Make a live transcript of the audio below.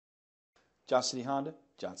Johnson City Honda,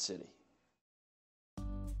 Johnson City.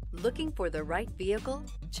 Looking for the right vehicle?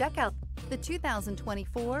 Check out the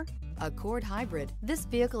 2024 Accord Hybrid. This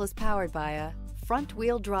vehicle is powered by a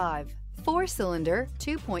front-wheel drive, 4-cylinder,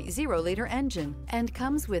 2.0-liter engine, and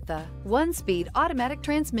comes with a 1-speed automatic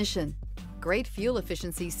transmission. Great fuel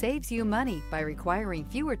efficiency saves you money by requiring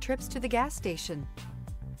fewer trips to the gas station.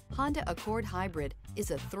 Honda Accord Hybrid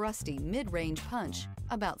is a thrusty mid-range punch,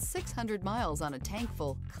 about 600 miles on a tank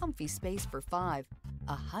full, comfy space for 5,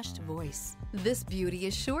 a hushed voice. This beauty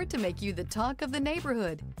is sure to make you the talk of the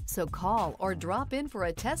neighborhood, so call or drop in for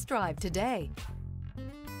a test drive today.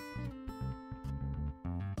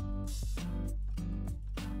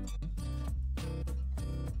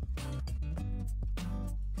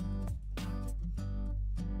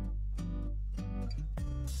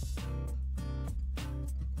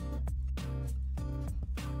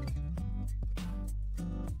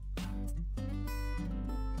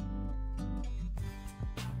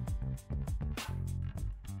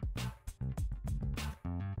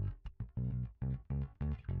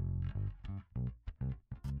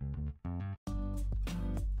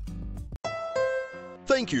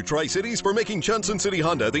 Thank you, Tri-Cities, for making Johnson City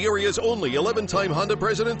Honda the area's only 11-time Honda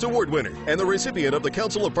President's Award winner and the recipient of the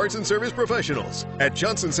Council of Parts and Service Professionals. At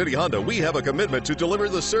Johnson City Honda, we have a commitment to deliver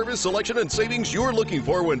the service, selection, and savings you're looking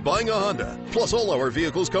for when buying a Honda. Plus, all our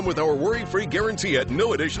vehicles come with our worry-free guarantee at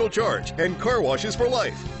no additional charge and car washes for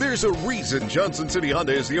life. There's a reason Johnson City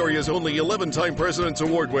Honda is the area's only 11-time President's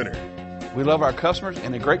Award winner. We love our customers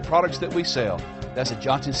and the great products that we sell. That's the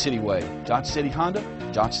Johnson City way. Johnson City Honda,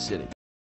 Johnson City.